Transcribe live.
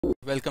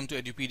Welcome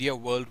to Edupedia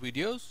World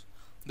Videos.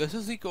 This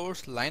is the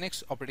course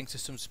Linux Operating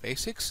Systems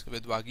Basics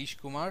with Vagish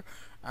Kumar,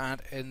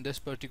 and in this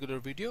particular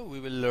video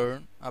we will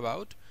learn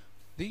about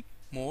the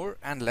more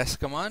and less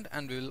command,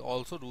 and we will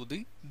also do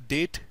the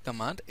date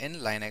command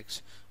in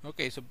Linux.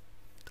 Okay, so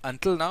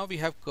until now we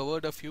have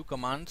covered a few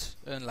commands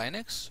in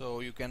Linux, so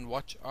you can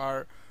watch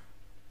our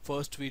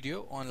first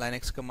video on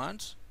Linux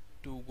commands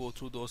to go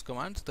through those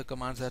commands. The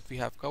commands that we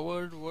have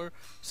covered were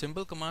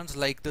simple commands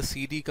like the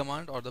cd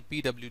command or the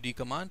pwd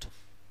command,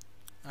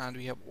 and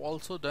we have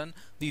also done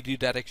the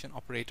redirection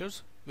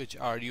operators, which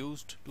are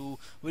used to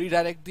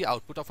redirect the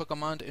output of a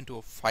command into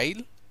a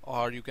file,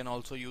 or you can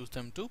also use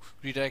them to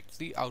redirect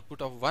the output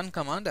of one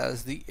command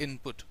as the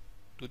input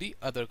to the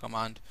other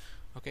command.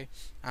 Okay,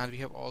 and we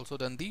have also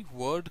done the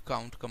word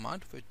count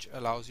command, which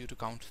allows you to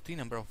count the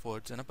number of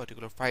words in a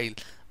particular file.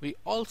 We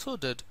also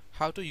did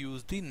how to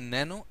use the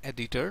nano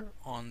editor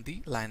on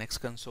the Linux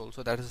console.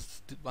 So that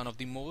is one of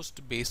the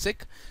most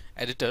basic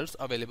editors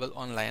available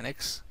on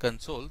Linux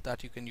console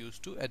that you can use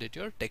to edit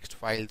your text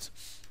files.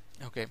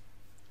 Okay,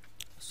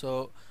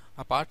 so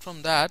apart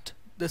from that,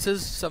 this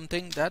is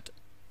something that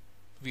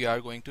we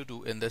are going to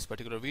do in this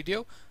particular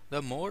video,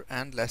 the more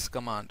and less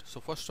command. So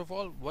first of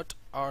all, what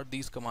are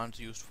these commands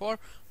used for?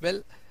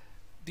 Well,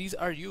 these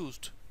are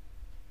used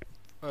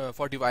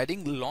for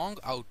dividing long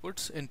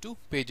outputs into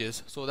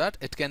pages so that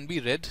it can be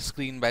read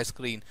screen by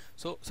screen.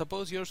 So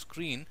suppose your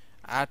screen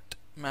at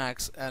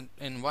max and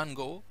in one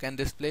go can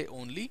display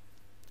only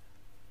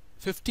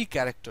 50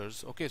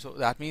 characters. Okay, so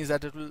that means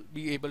that it will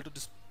be able to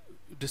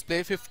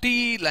display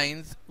 50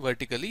 lines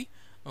vertically.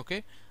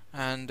 Okay,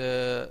 and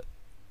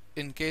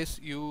in case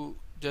you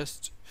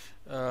just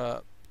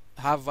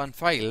have one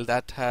file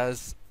that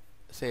has,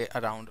 say,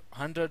 around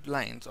 100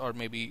 lines or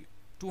maybe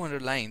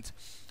 200 lines,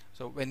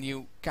 so when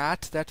you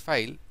cat that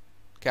file,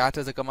 cat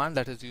is a command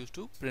that is used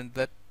to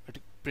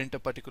print a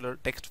particular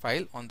text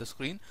file on the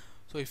screen.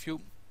 So if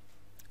you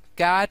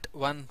cat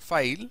one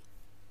file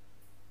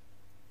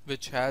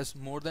which has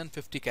more than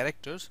 50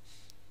 characters,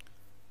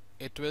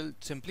 it will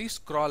simply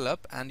scroll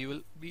up and you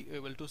will be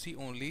able to see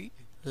only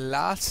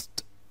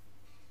last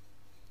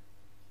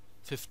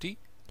 50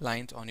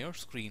 lines on your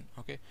screen.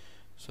 Okay,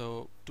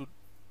 so to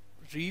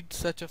read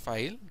such a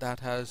file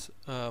that has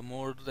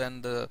more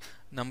than the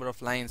number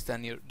of lines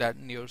than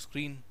your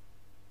screen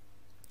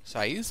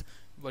size,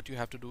 what you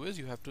have to do is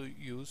you have to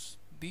use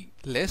the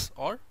less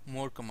or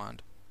more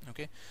command.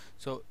 Okay,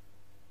 so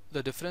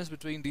the difference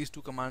between these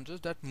two commands is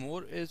that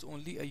more is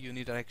only a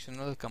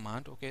unidirectional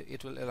command. Okay,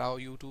 it will allow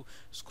you to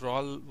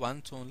scroll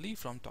once only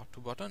from top to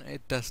bottom.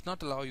 It does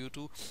not allow you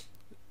to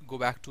go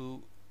back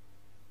to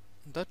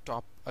the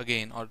top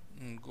again or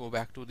go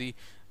back to the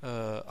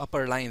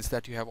upper lines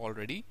that you have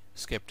already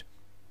skipped.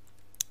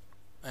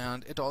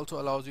 And it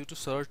also allows you to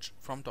search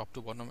from top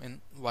to bottom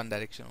in one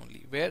direction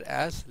only,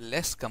 whereas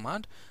less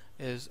command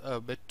is a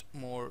bit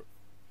more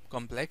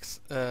complex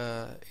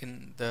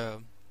in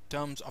the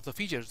terms of the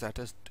features that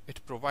it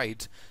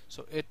provides.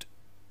 So it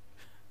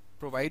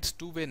provides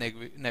two-way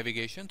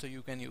navigation, so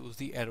you can use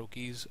the arrow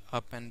keys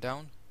up and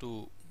down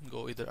to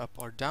go either up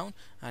or down,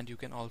 and you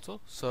can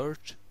also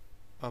search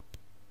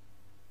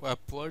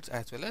upwards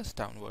as well as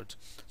downwards.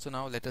 So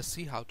now let us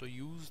see how to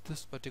use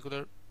this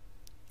particular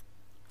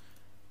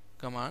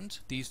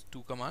commands, these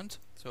two commands.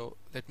 So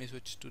let me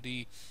switch to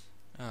the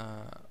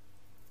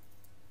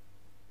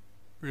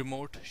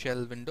remote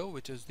shell window,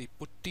 which is the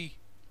putty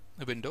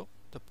window.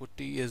 The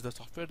putty is the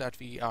software that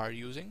we are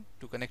using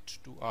to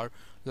connect to our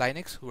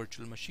Linux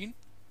virtual machine.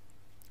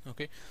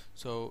 Okay,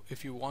 so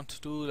if you want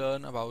to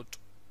learn about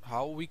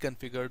how we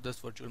configured this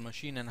virtual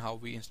machine and how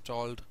we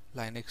installed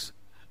Linux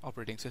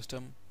operating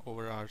system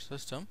over our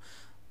system,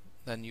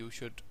 then you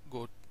should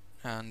go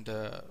and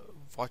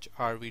watch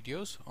our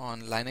videos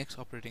on Linux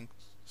operating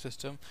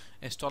system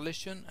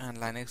installation and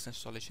Linux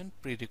installation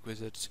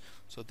prerequisites.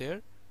 So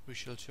there we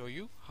shall show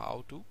you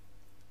how to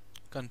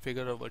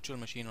configure a virtual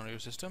machine on your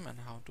system and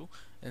how to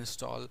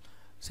install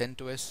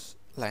CentOS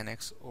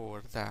Linux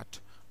over that.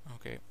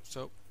 Okay,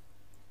 so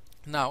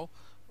now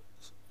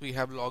we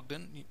have logged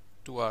in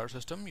to our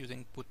system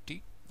using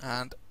putty,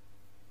 and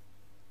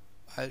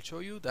I'll show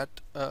you that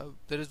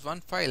there is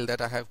one file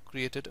that I have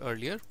created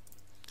earlier.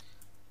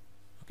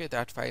 Okay,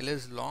 that file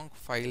is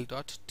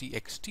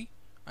longfile.txt,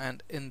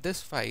 and in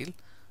this file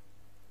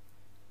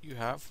you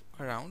have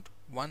around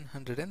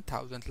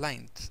 100,000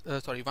 lines.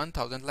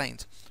 1,000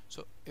 lines.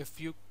 So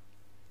if you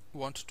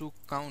want to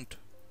count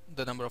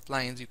the number of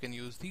lines, you can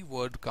use the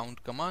word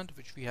count command,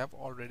 which we have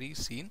already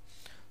seen.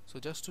 So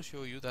just to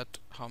show you that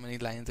how many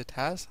lines it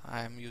has,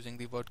 I am using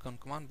the word count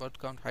command. Word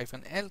count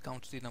 -l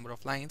counts the number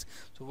of lines.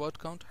 So word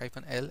count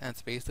 -l and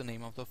space the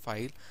name of the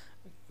file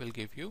will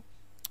give you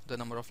the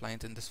number of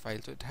lines in this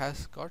file. So it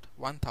has got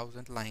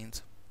 1,000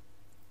 lines.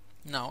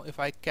 Now if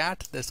I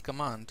cat this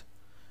command,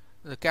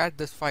 cat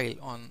this file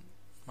on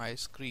my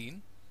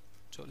screen,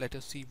 so let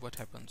us see what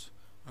happens.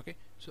 Okay,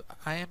 so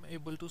I am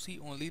able to see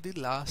only the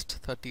last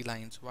 30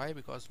 lines. Why?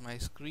 Because my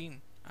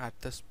screen at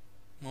this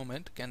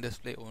moment can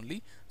display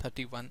only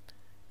 31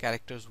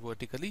 characters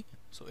vertically,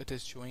 so it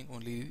is showing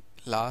only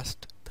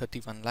last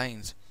 31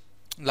 lines,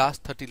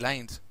 last 30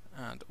 lines,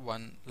 and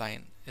one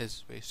line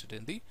is pasted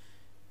in the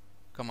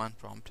command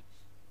prompt.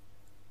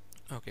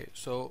 Okay,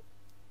 so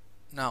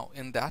now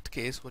in that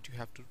case what you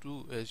have to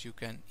do is you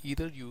can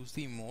either use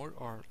the more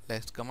or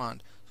less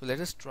command. So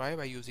let us try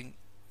by using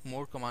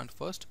more command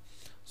first.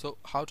 So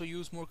how to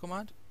use more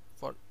command?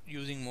 For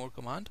using more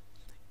command,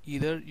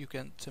 either you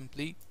can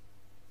simply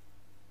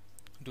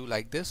do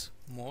like this,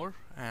 more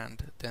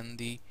and then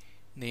the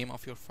name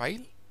of your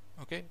file.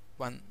 Okay,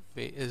 one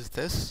way is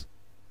this,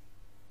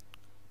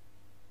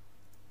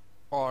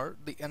 or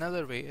the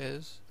another way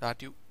is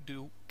that you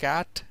do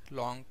cat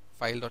long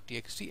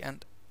file.txt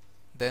and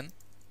then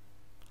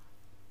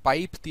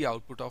pipe the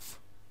output of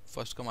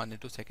first command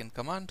into second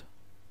command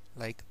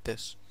like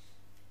this.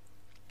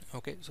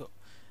 Okay, so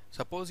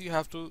suppose you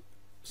have to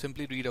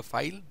simply read a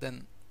file,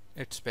 then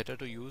it's better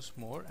to use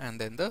more and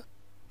then the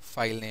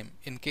file name.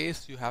 In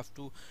case you have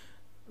to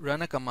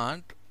run a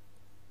command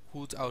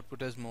whose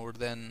output is more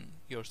than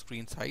your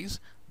screen size,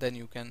 then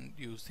you can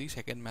use the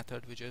second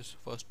method, which is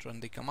first run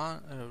the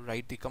command,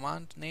 write the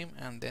command name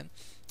and then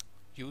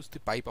use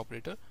the pipe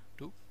operator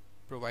to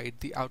provide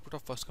the output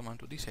of first command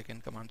to the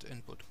second command's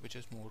input, which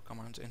is more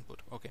command's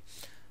input. Okay,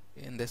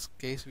 in this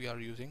case we are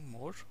using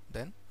more,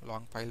 then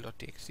long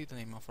file.txt, the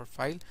name of our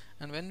file,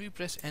 and when we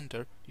press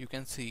enter you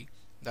can see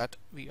that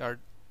we are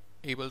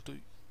able to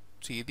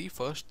see the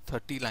first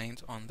 30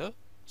 lines on the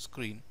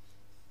screen.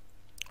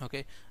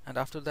 Okay, and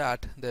after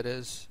that there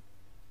is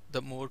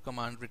the more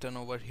command written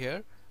over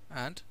here,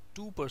 and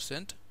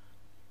 2%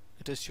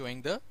 it is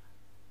showing the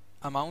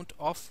amount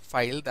of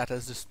file that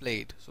is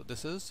displayed. So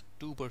this is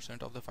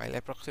 2% of the file,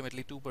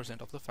 approximately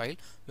 2% of the file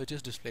which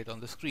is displayed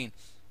on the screen.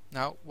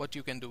 Now what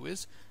you can do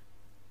is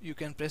you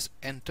can press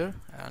enter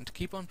and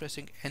keep on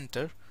pressing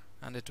enter,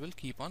 and it will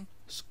keep on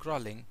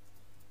scrolling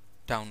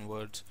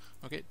downwards.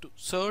 Okay, to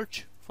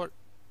search for,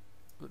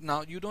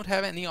 now you don't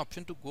have any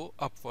option to go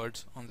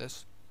upwards on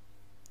this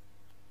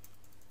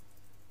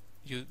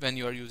when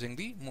you are using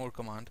the more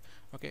command.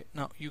 Okay,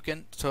 now you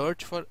can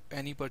search for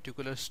any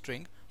particular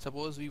string.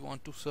 Suppose we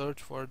want to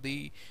search for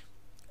the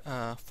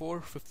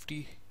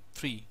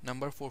 453,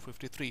 number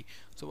 453.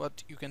 So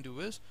what you can do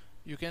is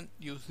you can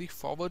use the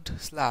forward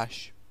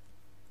slash.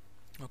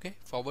 Okay,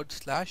 forward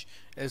slash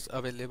is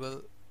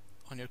available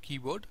on your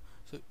keyboard,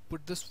 so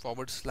put this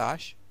forward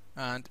slash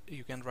and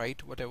you can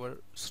write whatever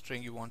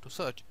string you want to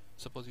search.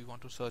 Suppose you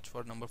want to search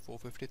for number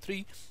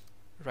 453,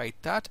 write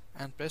that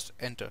and press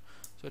enter.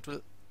 So it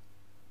will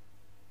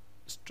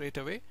straight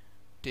away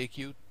take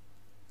you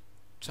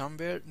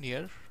somewhere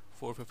near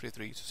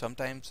 453. So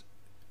sometimes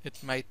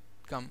it might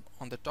come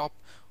on the top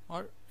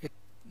or it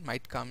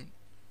might come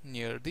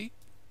near the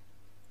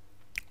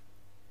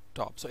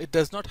top. So it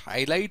does not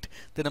highlight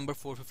the number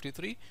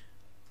 453,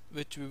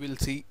 which we will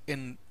see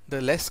in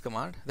the less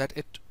command, that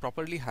it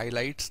properly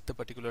highlights the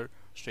particular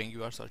string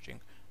you are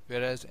searching,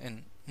 whereas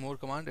in more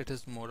command it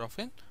is more of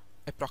an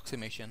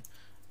approximation.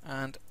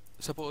 And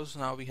suppose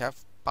now we have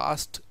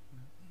passed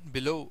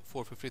below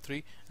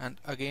 453 and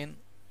again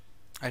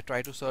I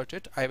try to search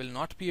it, I will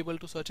not be able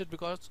to search it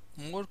because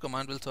more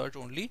command will search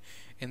only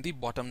in the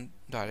bottom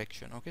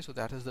direction. Okay, so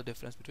that is the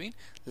difference between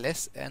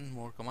less and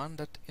more command,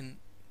 that in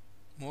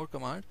more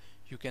command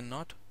you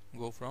cannot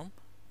go from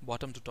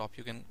bottom to top,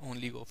 you can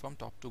only go from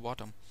top to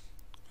bottom.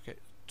 Okay,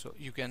 so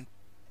you can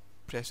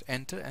press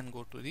enter and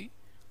go to the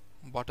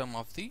bottom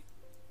of the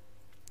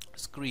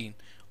screen,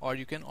 or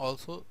you can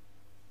also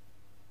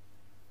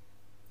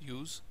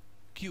use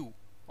Q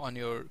on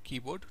your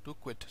keyboard to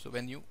quit. So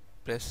when you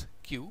press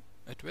Q,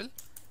 it will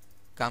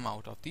come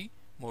out of the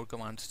more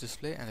commands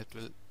display and it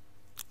will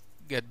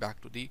get back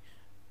to the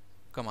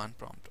command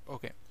prompt.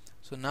 Okay,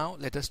 so now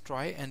let us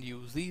try and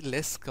use the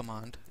less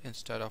command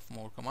instead of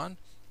more command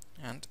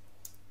and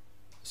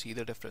see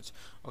the difference.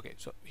 Okay,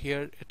 so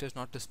here it is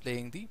not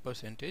displaying the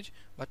percentage,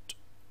 but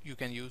you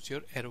can use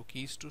your arrow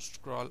keys to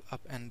scroll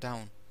up and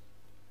down.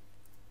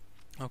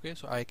 Okay,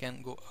 so I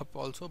can go up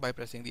also by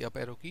pressing the up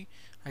arrow key,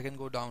 I can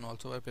go down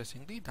also by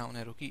pressing the down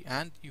arrow key,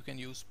 and you can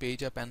use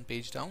page up and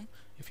page down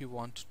if you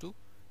want to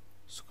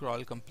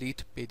scroll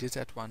complete pages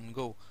at one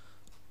go.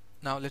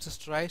 Now let us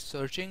try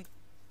searching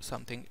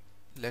something.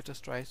 Let us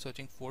try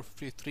searching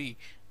 453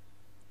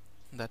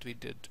 that we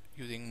did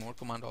using more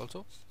command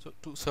also. So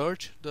to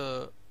search,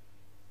 the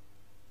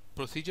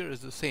procedure is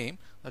the same,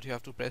 that you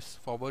have to press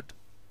forward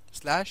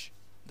slash,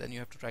 then you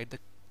have to write the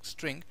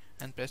string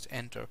and press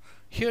enter.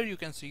 Here you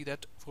can see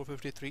that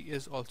 453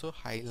 is also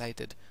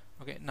highlighted.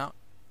 Okay, now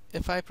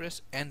if I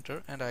press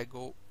enter and I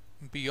go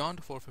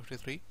beyond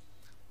 453,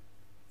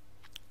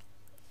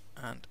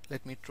 and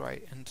let me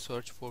try and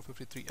search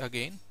 453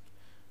 again.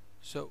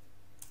 So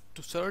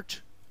to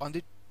search on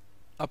the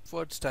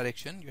upwards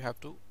direction you have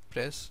to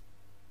press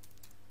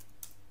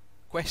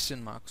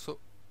question mark. So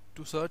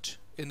to search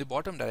in the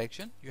bottom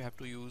direction you have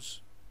to use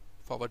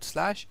forward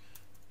slash,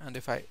 and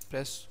if I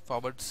press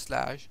forward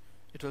slash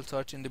it will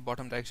search in the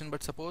bottom direction.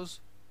 But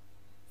suppose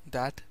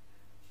that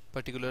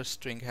particular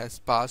string has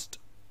passed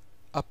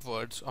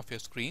upwards of your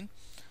screen,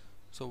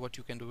 so what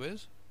you can do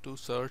is to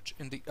search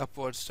in the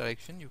upwards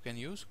direction, you can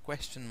use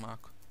question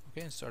mark,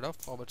 okay, instead of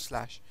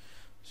 /.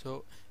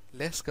 So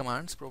less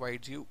commands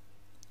provides you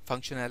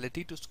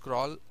functionality to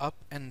scroll up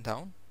and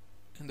down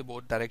in the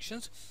both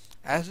directions,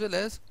 as well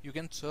as you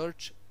can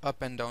search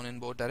up and down in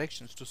both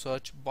directions. To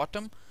search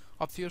bottom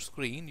of your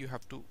screen, you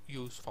have to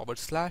use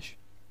 /,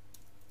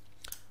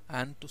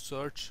 and to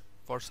search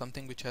for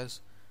something which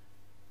has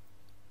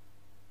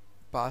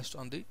passed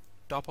on the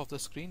top of the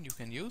screen, you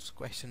can use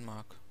question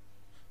mark.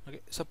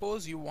 Okay,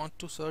 suppose you want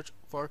to search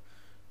for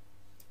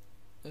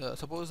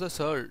suppose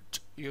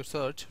your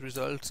search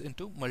results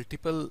into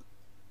multiple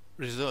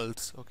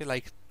results, okay,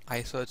 like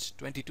I searched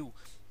 22,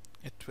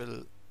 it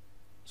will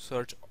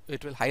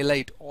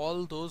highlight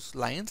all those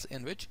lines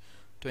in which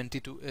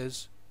 22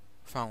 is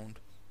found,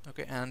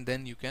 okay, and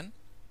then you can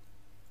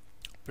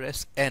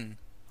press N.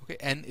 Okay,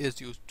 N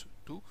is used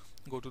to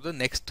go to the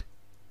next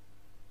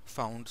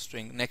found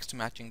string, next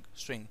matching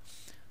string.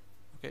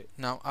 Okay,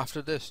 now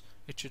after this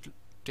it should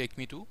take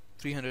me to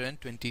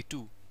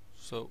 322.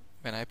 So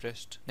when I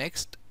pressed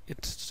next,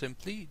 it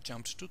simply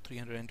jumps to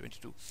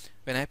 322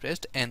 when I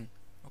pressed N.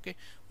 Okay,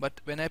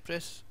 but when I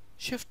press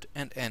Shift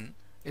and N,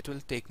 it will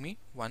take me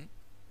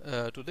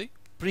to the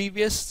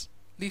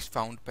previously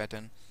found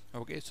pattern.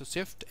 Okay, so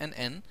Shift and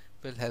N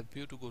will help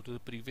you to go to the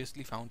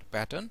previously found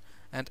pattern,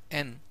 and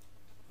N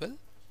will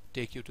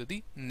take you to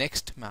the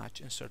next match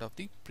instead of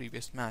the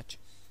previous match.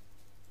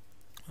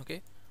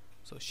 Okay,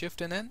 so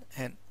Shift and N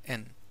and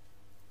N.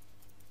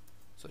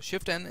 So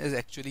Shift N is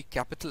actually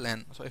capital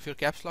N. So if your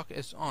caps lock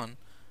is on,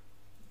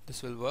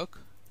 this will work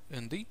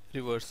in the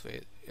reverse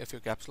way. If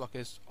your caps lock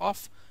is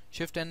off,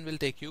 Shift N will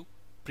take you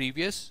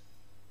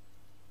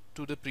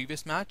to the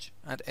previous match,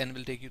 and N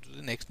will take you to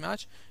the next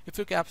match. If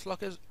your caps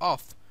lock is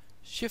off,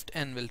 Shift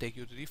N will take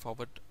you to the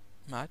forward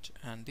match,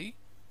 and the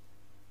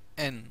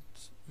N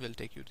will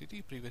take you to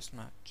the previous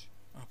match.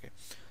 Okay,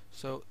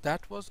 so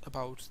that was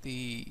about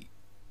the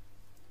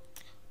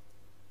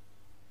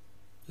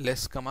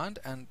less command,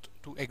 and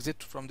to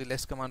exit from the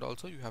less command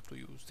also you have to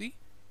use the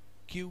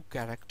Q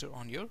character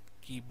on your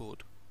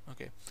keyboard.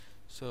 Okay,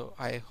 so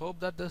I hope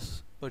that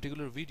this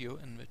particular video,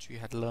 in which we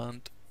had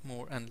learned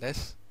more and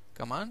less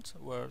commands,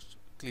 was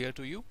clear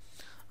to you,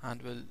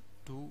 and we'll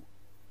do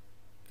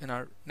in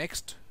our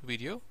next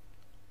video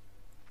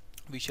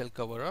we shall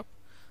cover up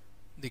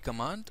the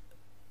command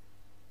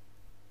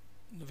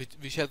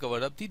we shall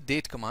cover up the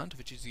date command,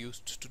 which is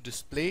used to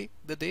display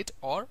the date,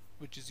 or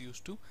which is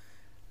used to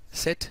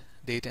set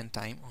date and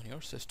time on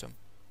your system.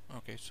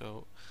 Okay,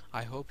 so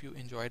I hope you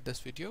enjoyed this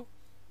video.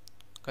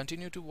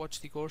 Continue to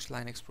watch the course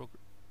Linux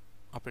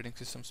Operating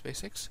Systems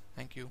Basics.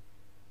 Thank you.